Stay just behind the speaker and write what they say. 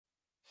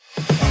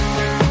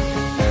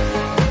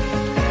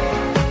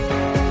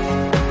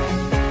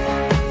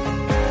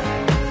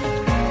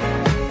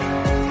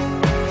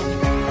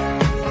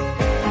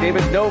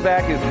David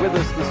Novak is with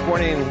us this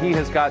morning, and he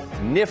has got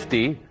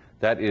Nifty.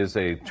 That is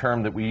a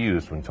term that we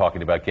use when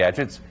talking about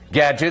gadgets.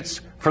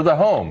 Gadgets for the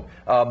home.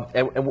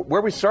 And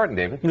where are we starting,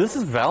 David? This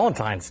is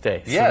Valentine's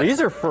Day. Yes. So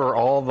these are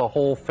for the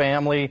whole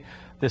family.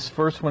 This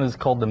first one is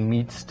called the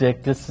Meat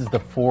Stick. This is the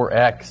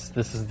 4X.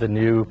 This is the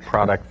new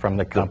product from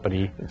the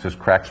company. It just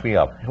cracks me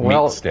up.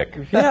 Well, Meat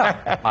Stick.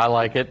 Yeah, I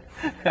like it.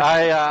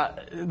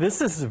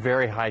 This is a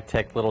very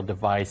high-tech little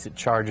device. It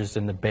charges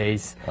in the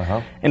base.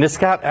 And it's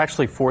got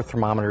actually 4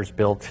 thermometers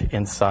built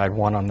inside,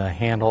 1 on the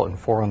handle and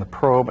 4 on the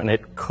probe, and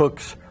it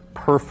cooks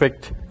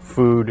perfect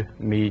food,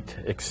 meat,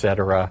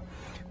 etc.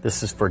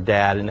 This is for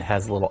Dad, and it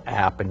has a little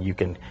app, and you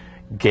can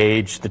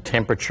gauge the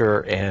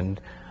temperature, and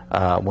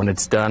when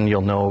it's done,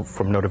 you'll know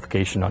from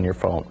notification on your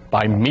phone.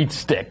 By Meat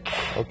Stick.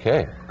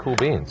 Okay, cool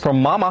beans.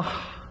 From Mama,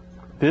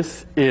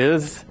 this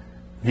is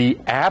the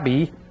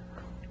Abby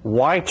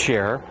Y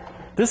chair.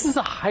 This is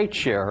a high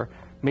chair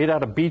made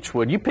out of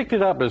beechwood. You picked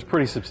it up. It was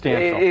pretty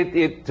substantial.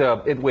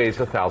 It weighs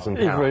 1,000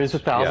 pounds. It weighs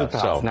 1,000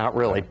 pounds. So. Not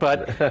really,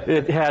 but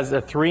it has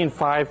a 3- and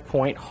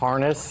 5-point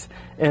harness.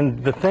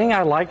 And the thing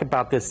I like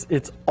about this,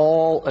 it's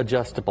all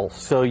adjustable.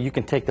 So you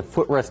can take the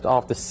footrest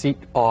off, the seat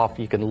off.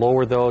 You can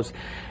lower those,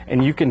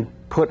 and you can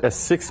put a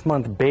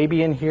 6-month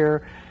baby in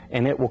here,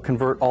 and it will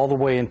convert all the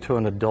way into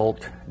an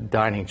adult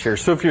dining chair.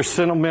 So if you're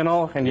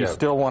sentimental and you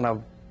still want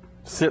to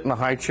sit in the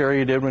high chair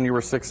you did when you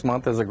were 6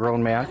 months as a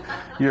grown man,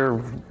 you're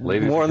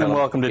more than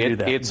welcome to do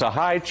that. It's a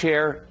high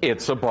chair,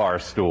 it's a bar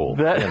stool.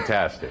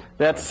 Fantastic.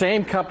 That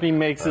same company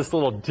makes this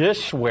little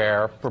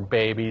dishware for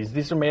babies.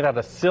 These are made out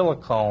of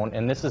silicone,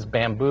 and this is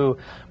bamboo,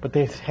 but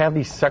they have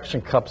these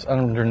suction cups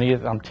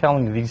underneath. I'm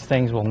telling you, these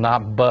things will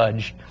not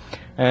budge.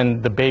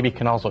 And the baby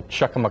can also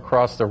chuck them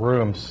across the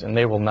rooms, and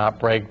they will not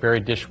break.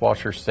 Very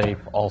dishwasher safe,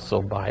 also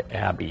by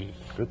Abby.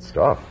 Good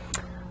stuff.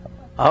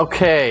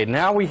 Okay,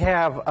 now we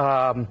have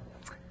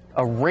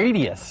a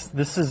Radius.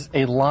 This is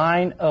a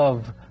line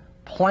of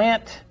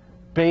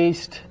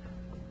plant-based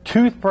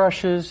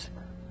toothbrushes,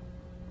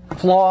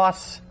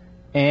 floss,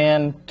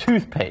 and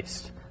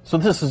toothpaste. So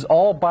this is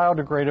all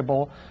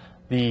biodegradable.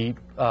 The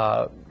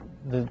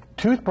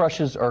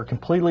toothbrushes are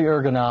completely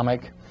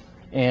ergonomic,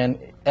 and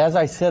as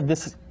I said,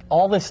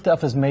 all this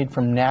stuff is made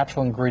from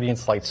natural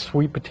ingredients like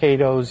sweet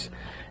potatoes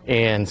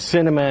and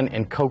cinnamon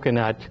and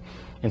coconut.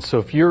 And so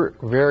if you're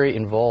very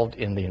involved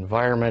in the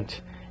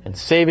environment and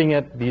saving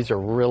it, these are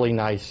really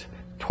nice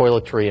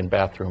toiletry and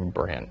bathroom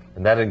brand.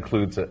 And that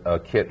includes a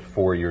kit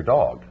for your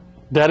dog.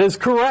 That is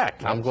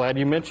correct. I'm glad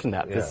you mentioned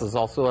that. Yeah. This is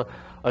also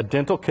a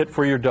dental kit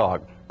for your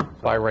dog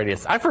by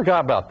Radius. I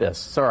forgot about this.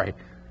 Sorry.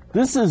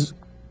 This is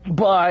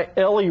by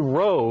Ellie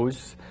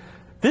Rose.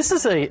 This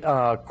is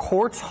a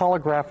quartz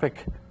holographic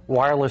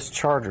wireless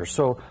charger.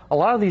 So a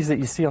lot of these that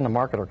you see on the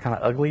market are kind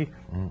of ugly.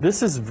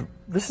 This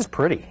is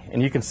pretty,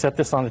 and you can set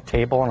this on a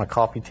table, on a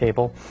coffee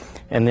table,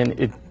 and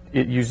then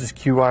it uses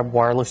QI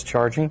wireless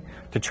charging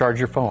to charge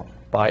your phone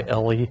by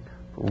Ellie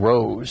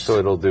Rose. So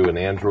it'll do an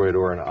Android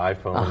or an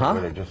iPhone,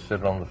 and it just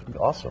sit on the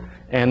awesome.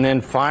 And then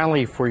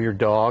finally for your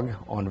dog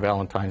on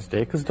Valentine's Day,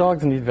 because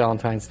dogs need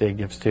Valentine's Day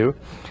gifts too,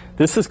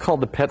 this is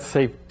called the Pet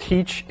Safe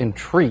Teach and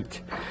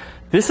Treat.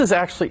 This is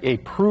actually a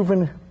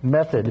proven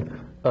method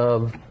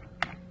of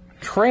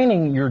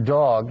training your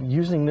dog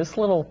using this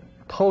little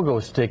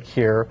pogo stick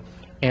here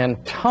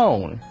and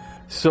tone.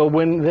 So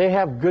when they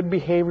have good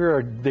behavior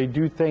or they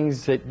do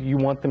things that you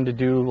want them to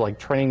do, like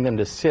training them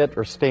to sit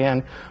or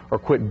stand or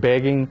quit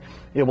begging,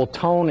 it will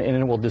tone and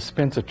it will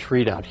dispense a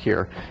treat out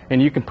here.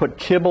 And you can put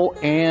kibble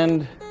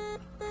and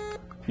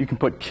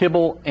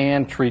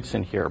treats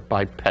in here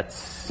by Pet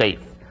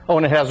Safe. Oh,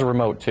 and it has a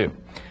remote too.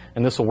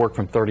 And this will work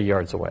from 30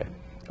 yards away.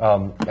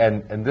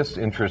 And this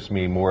interests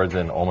me more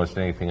than almost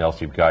anything else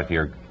you've got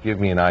here. Give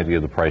me an idea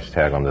of the price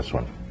tag on this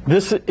one.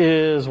 This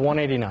is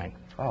 $189.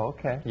 Oh,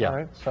 okay. Yeah. All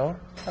right. So,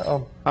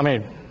 I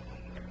mean,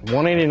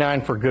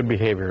 $189 for good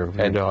behavior of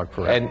your dog.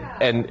 And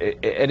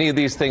any of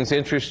these things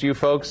interest you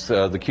folks,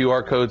 the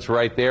QR code's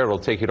right there. It'll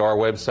take you to our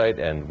website,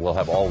 and we'll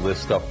have all this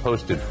stuff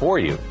posted for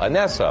you.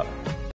 Anessa.